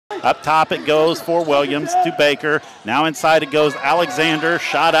Up top it goes for Williams to Baker. Now inside it goes Alexander.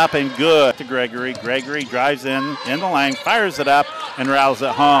 Shot up and good to Gregory. Gregory drives in the lane, fires it up, and rattles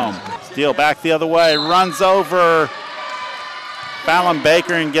it home. Steele back the other way, runs over Fallon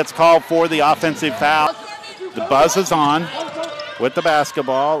Baker and gets called for the offensive foul. The buzz is on. With the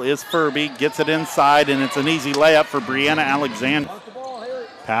basketball is Furby, gets it inside, and it's an easy layup for Brianna Alexander.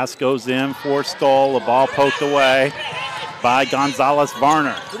 Pass goes in for Stoll, the ball poked away by Gonzalez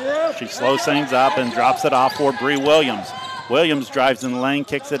Varner. She slows things up and drops it off for Bree Williams. Williams drives in the lane,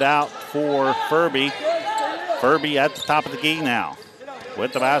 kicks it out for Furby. Furby at the top of the key now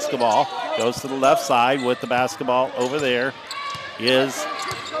with the basketball. Goes to the left side with the basketball over there is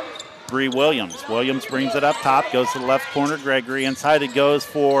Bree Williams. Williams brings it up top, goes to the left corner, Gregory. Inside it goes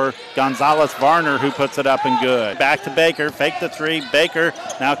for Gonzalez Varner, who puts it up and good. Back to Baker, fake the three. Baker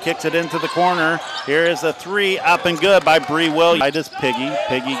now kicks it into the corner. Here is a three, up and good by Bree Williams. Right is Piggy.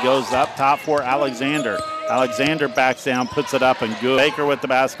 Piggy goes up top for Alexander. Alexander backs down, puts it up and good. Baker with the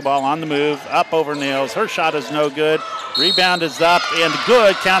basketball on the move, up over Nails. Her shot is no good. Rebound is up and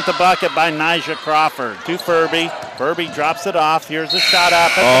good. Count the bucket by Nyjah Crawford. To Furby. Furby drops it off. Here's a shot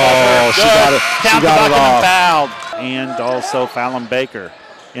up. Oh, she got it. Count the bucket and fouled. And also Fallon Baker.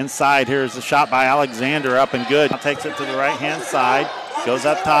 Inside, here's a shot by Alexander, up and good. Now takes it to the right-hand side. Goes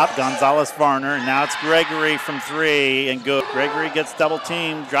up top, Gonzalez Varner, and now it's Gregory from three, and good. Gregory gets double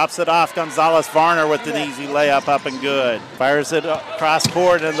teamed, drops it off. Gonzalez Varner with an easy layup, up and good. Fires it across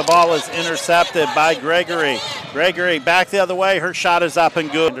court, and the ball is intercepted by Gregory. Gregory back the other way, her shot is up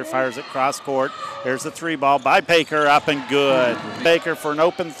and good. Fires it cross court. There's the three ball by Baker, up and good. Baker for an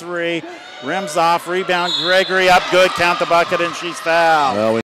open three, rims off, rebound, Gregory up good, count the bucket, and she's fouled. Well,